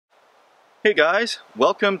Hey guys,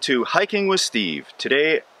 welcome to Hiking with Steve.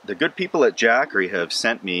 Today, the good people at Jackery have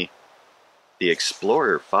sent me the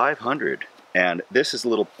Explorer 500, and this is a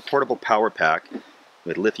little portable power pack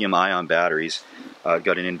with lithium-ion batteries.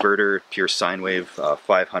 Got an inverter, pure sine wave,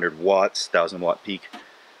 500 watts, 1000 watt peak.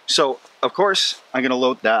 So, of course, I'm going to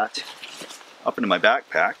load that up into my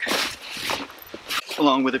backpack,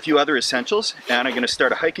 along with a few other essentials, and I'm going to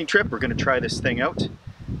start a hiking trip. We're going to try this thing out,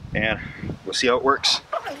 and we'll see how it works.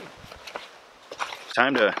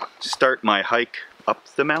 Time to start my hike up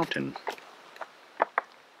the mountain.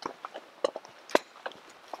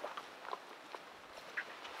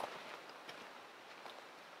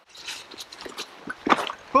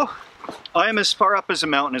 Well, I am as far up as a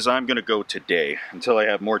mountain as I'm going to go today. Until I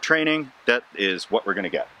have more training, that is what we're going to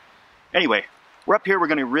get. Anyway, we're up here, we're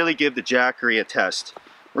going to really give the Jackery a test.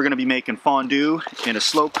 We're going to be making fondue in a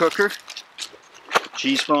slow cooker,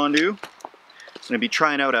 cheese fondue. I'm going to be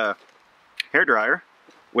trying out a hairdryer,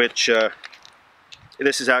 which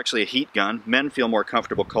this is actually a heat gun. Men feel more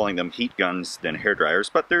comfortable calling them heat guns than hairdryers,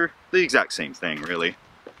 but they're the exact same thing, really.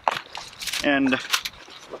 And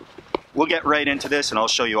we'll get right into this, and I'll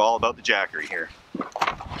show you all about the Jackery here.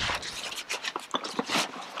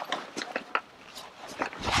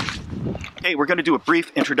 Okay, we're going to do a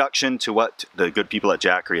brief introduction to what the good people at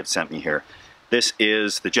Jackery have sent me here. This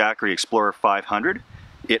is the Jackery Explorer 500.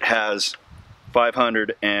 It has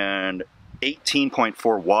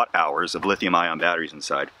 518.4 watt hours of lithium-ion batteries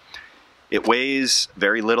inside. It weighs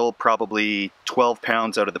very little, probably 12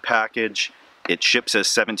 pounds out of the package. It ships as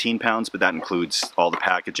 17 pounds, but that includes all the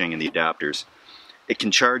packaging and the adapters. It can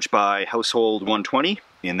charge by household 120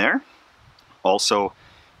 in there. Also,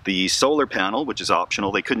 the solar panel, which is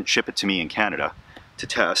optional. They couldn't ship it to me in Canada to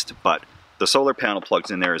test, but the solar panel plugs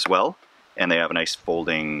in there as well, and they have a nice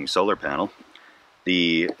folding solar panel.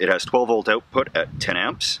 It has 12 volt output at 10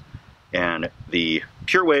 amps, and the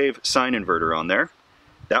pure wave sine inverter on there,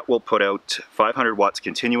 that will put out 500 watts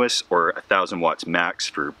continuous or 1000 watts max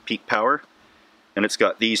for peak power. And it's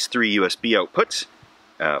got these three USB outputs,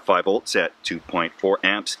 5 volts at 2.4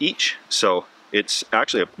 amps each. So it's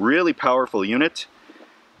actually a really powerful unit,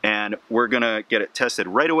 and we're gonna get it tested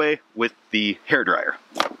right away with the hairdryer.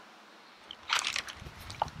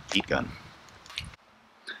 Heat gun.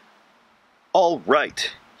 All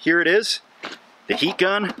right, here it is. The heat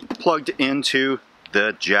gun plugged into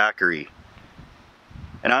the Jackery.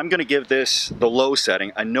 And I'm gonna give this the low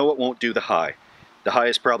setting. I know it won't do the high. The high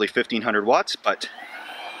is probably 1500 watts, but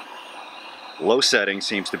low setting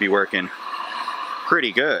seems to be working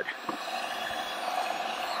pretty good.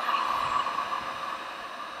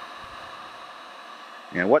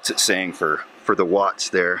 And what's it saying for the watts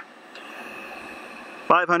there?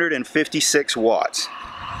 556 watts.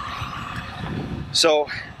 So,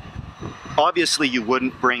 obviously you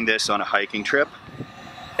wouldn't bring this on a hiking trip,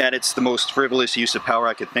 and it's the most frivolous use of power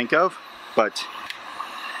I could think of, but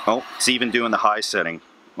oh, it's even doing the high setting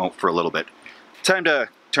for a little bit. Time to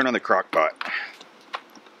turn on the crock pot.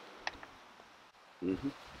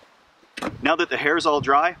 Now that the hair's all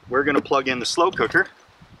dry, we're going to plug in the slow cooker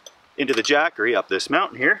into the Jackery up this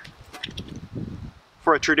mountain here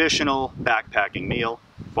for a traditional backpacking meal,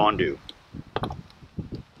 fondue.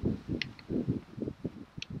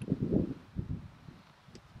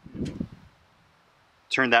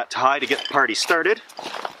 Turn that to high to get the party started,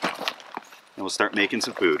 and we'll start making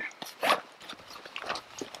some food.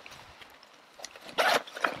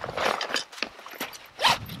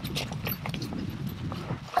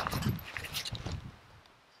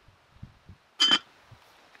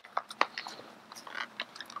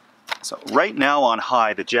 So right now on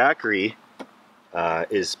high, the Jackery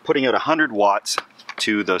is putting out 100 watts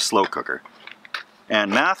to the slow cooker.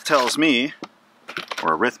 And math tells me,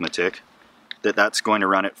 or arithmetic, that that's going to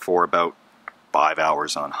run it for about 5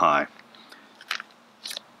 hours on high.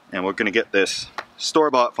 And we're going to get this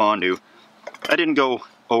store-bought fondue. I didn't go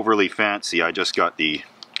overly fancy, I just got the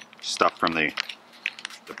stuff from the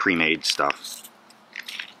pre-made stuff.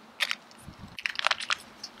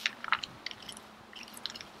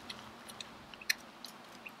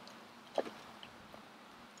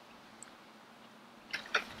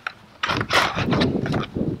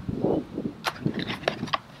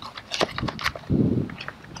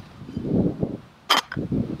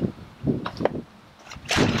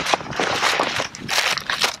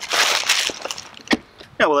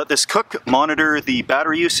 Yeah, we'll let this cook, monitor the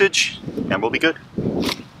battery usage, and we'll be good.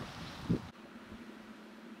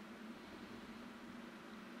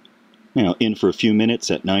 Now in for a few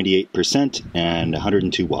minutes at 98% and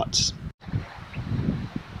 102 watts.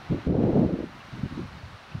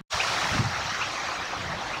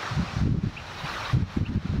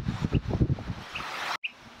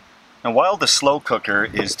 Now while the slow cooker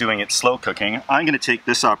is doing its slow cooking, I'm going to take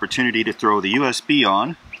this opportunity to throw the USB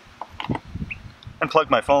on and plug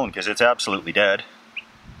my phone because it's absolutely dead.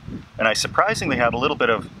 And I surprisingly have a little bit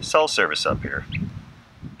of cell service up here.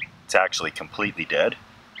 It's actually completely dead.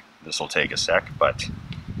 This will take a sec, but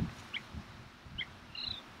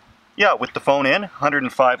yeah, with the phone in,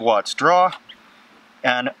 105 watts draw.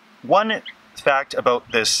 And one fact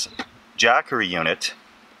about this Jackery unit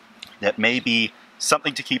that may be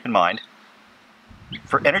something to keep in mind,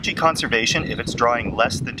 for energy conservation, if it's drawing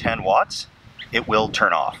less than 10 watts, it will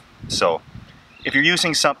turn off. So if you're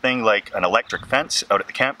using something like an electric fence out at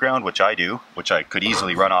the campground, which I do, which I could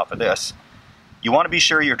easily run off of this, you want to be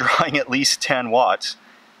sure you're drawing at least 10 watts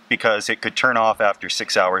because it could turn off after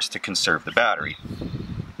 6 hours to conserve the battery.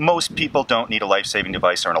 Most people don't need a life-saving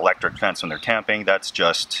device or an electric fence when they're camping. That's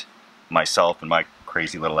just myself and my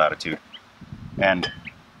crazy little attitude. And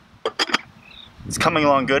it's coming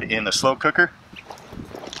along good in the slow cooker.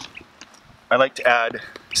 I like to add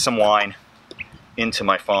some wine into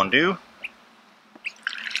my fondue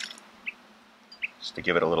just to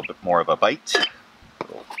give it a little bit more of a bite. A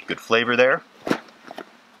little good flavor there.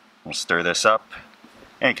 We'll stir this up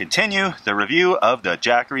and continue the review of the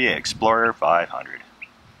Jackery Explorer 500.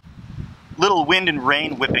 Little wind and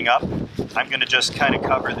rain whipping up. I'm going to just kind of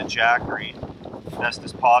cover the Jackery as best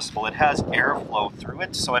as possible. It has airflow through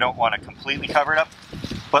it, so I don't want to completely cover it up.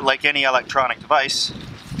 But like any electronic device,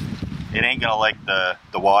 it ain't going to like the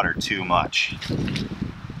water too much.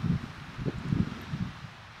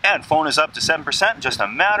 And phone is up to 7% in just a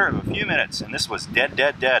matter of a few minutes. And this was dead,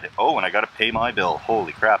 dead, dead. Oh, and I got to pay my bill.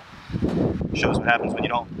 Holy crap. Shows what happens when you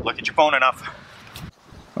don't look at your phone enough.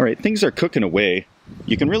 All right, things are cooking away.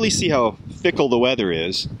 You can really see how fickle the weather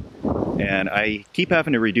is. And I keep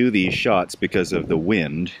having to redo these shots because of the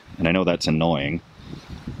wind. And I know that's annoying.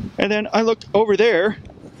 And then I looked over there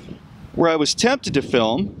where I was tempted to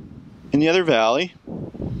film in the other valley.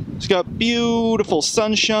 It's got beautiful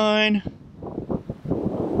sunshine.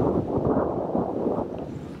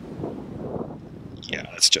 Yeah,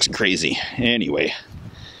 that's just crazy. Anyway,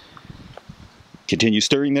 continue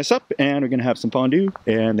stirring this up and we're gonna have some fondue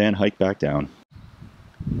and then hike back down.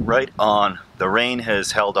 Right on. The rain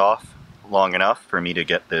has held off long enough for me to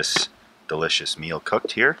get this delicious meal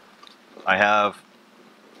cooked here. I have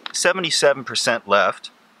 77%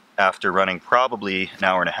 left after running probably an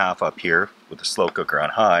hour and a half up here with the slow cooker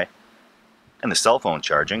on high and the cell phone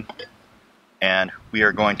charging. And we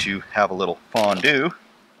are going to have a little fondue.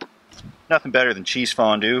 Nothing better than cheese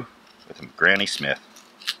fondue with some Granny Smith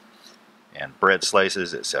and bread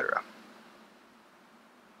slices, etc.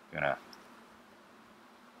 Gonna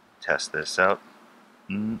test this out.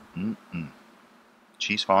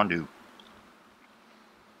 Cheese fondue.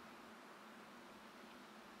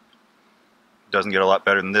 Doesn't get a lot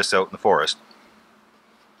better than this out in the forest.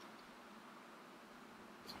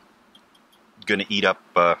 Gonna eat up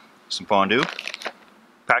some fondue,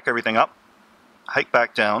 pack everything up, hike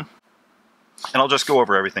back down, and I'll just go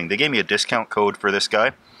over everything. They gave me a discount code for this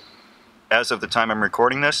guy. As of the time I'm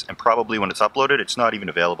recording this, and probably when it's uploaded, it's not even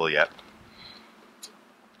available yet.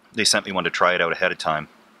 They sent me one to try it out ahead of time.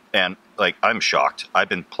 And, like, I'm shocked. I've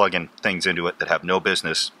been plugging things into it that have no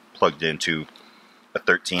business plugged into a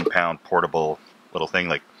 13-pound portable little thing.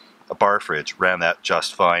 Like a bar fridge, ran that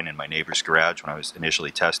just fine in my neighbor's garage when I was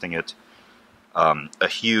initially testing it. A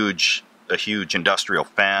huge industrial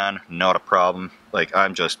fan, not a problem. Like,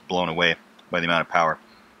 I'm just blown away by the amount of power.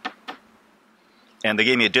 And they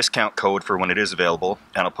gave me a discount code for when it is available,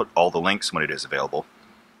 and I'll put all the links when it is available.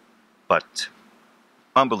 But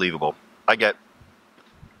unbelievable. I get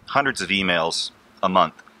hundreds of emails a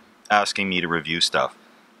month asking me to review stuff,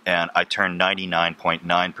 and I turn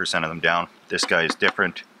 99.9% of them down. This guy is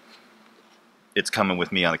different. It's coming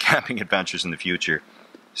with me on the camping adventures in the future.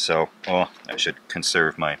 So, oh, I should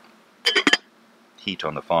conserve my heat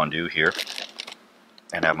on the fondue here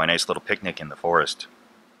and have my nice little picnic in the forest.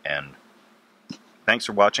 And thanks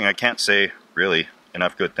for watching. I can't say really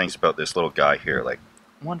enough good things about this little guy here. Like,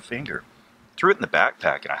 one finger. Threw it in the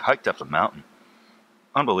backpack and I hiked up a mountain.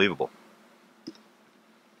 Unbelievable.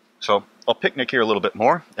 So I'll picnic here a little bit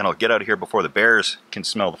more and I'll get out of here before the bears can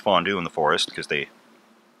smell the fondue in the forest, because they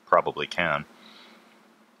probably can.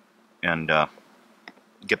 And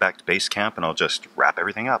get back to base camp and I'll just wrap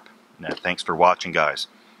everything up. Now, thanks for watching, guys.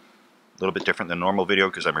 A little bit different than a normal video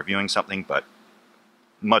because I'm reviewing something, but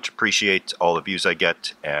much appreciate all the views I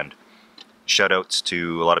get, and shout outs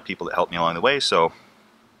to a lot of people that helped me along the way. So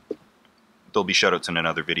there'll be shout outs in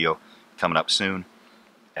another video coming up soon.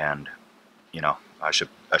 And you know, I should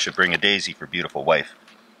bring a daisy for beautiful wife,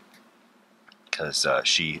 because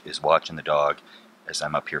she is watching the dog as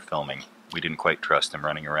I'm up here filming. We didn't quite trust him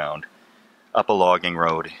running around up a logging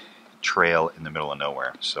road trail in the middle of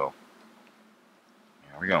nowhere. So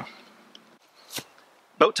there we go.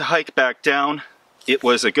 About to hike back down. It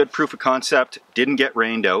was a good proof of concept. Didn't get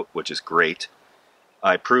rained out, which is great.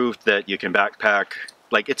 I proved that you can backpack.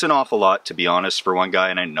 Like, it's an awful lot, to be honest, for one guy,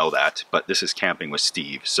 and I know that, but this is camping with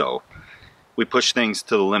Steve, so we push things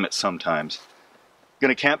to the limit sometimes.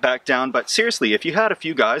 Gonna camp back down, but seriously, if you had a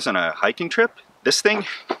few guys on a hiking trip, this thing,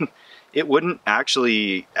 it wouldn't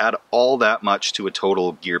actually add all that much to a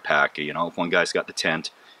total gear pack. You know, if one guy's got the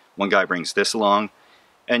tent, one guy brings this along,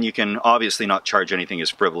 and you can obviously not charge anything as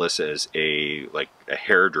frivolous as a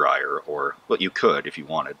hairdryer, or, well, you could if you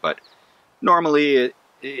wanted, but normally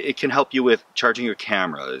it can help you with charging your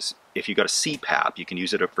cameras. If you got a CPAP, you can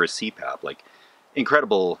use it for a CPAP. Like,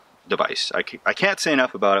 incredible device. I can't say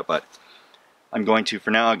enough about it, but I'm going to,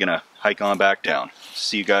 for now, I'm gonna hike on back down.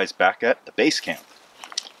 See you guys back at the base camp.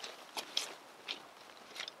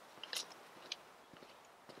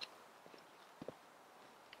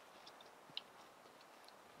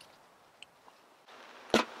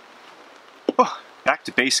 Oh, back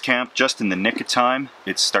to base camp just in the nick of time.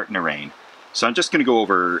 It's starting to rain. So I'm just going to go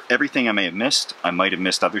over everything I may have missed. I might have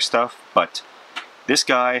missed other stuff, but this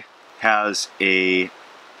guy has a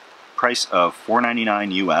price of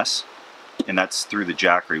 $4.99 US, and that's through the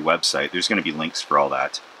Jackery website. There's going to be links for all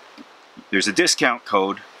that. There's a discount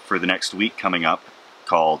code for the next week coming up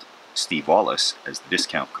called STEVEWALLIS as the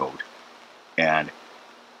discount code. And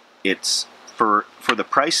it's for the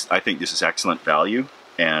price. I think this is excellent value,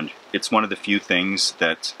 and it's one of the few things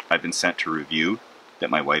that I've been sent to review that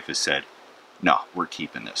my wife has said, no, we're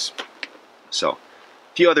keeping this. So, a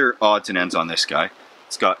few other odds and ends on this guy.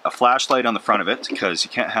 It's got a flashlight on the front of it, because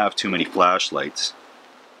you can't have too many flashlights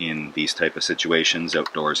in these type of situations,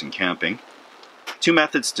 outdoors and camping. Two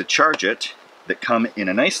methods to charge it that come in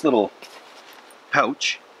a nice little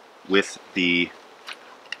pouch with the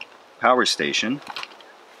power station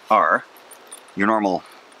are your normal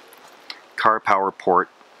car power port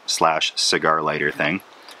 / cigar lighter thing.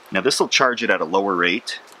 Now this will charge it at a lower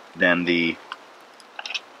rate than the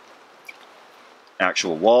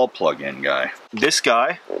actual wall plug-in guy. This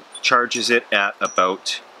guy charges it at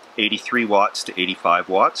about 83 watts to 85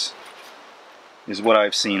 watts is what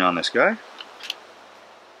I've seen on this guy.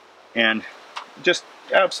 And just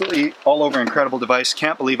absolutely all over incredible device.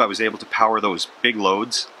 Can't believe I was able to power those big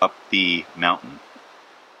loads up the mountain.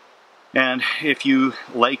 And if you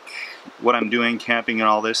like what I'm doing, camping and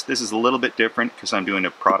all this, this is a little bit different because I'm doing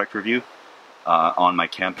a product review on my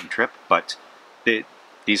camping trip, but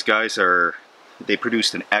these guys they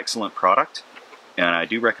produced an excellent product, and I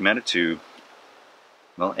do recommend it to,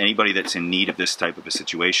 well, anybody that's in need of this type of a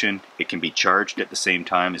situation. It can be charged at the same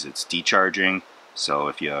time as it's decharging, so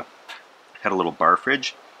if you had a little bar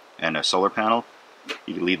fridge and a solar panel,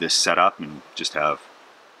 you can leave this set up and just have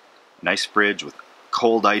a nice fridge with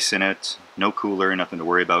cold ice in it, no cooler, nothing to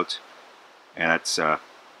worry about, and it's, I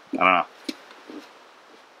don't know.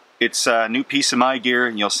 It's a new piece of my gear,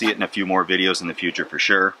 and you'll see it in a few more videos in the future for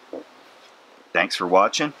sure. Thanks for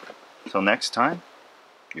watching. Until next time,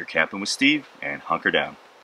 you're camping with Steve, and hunker down.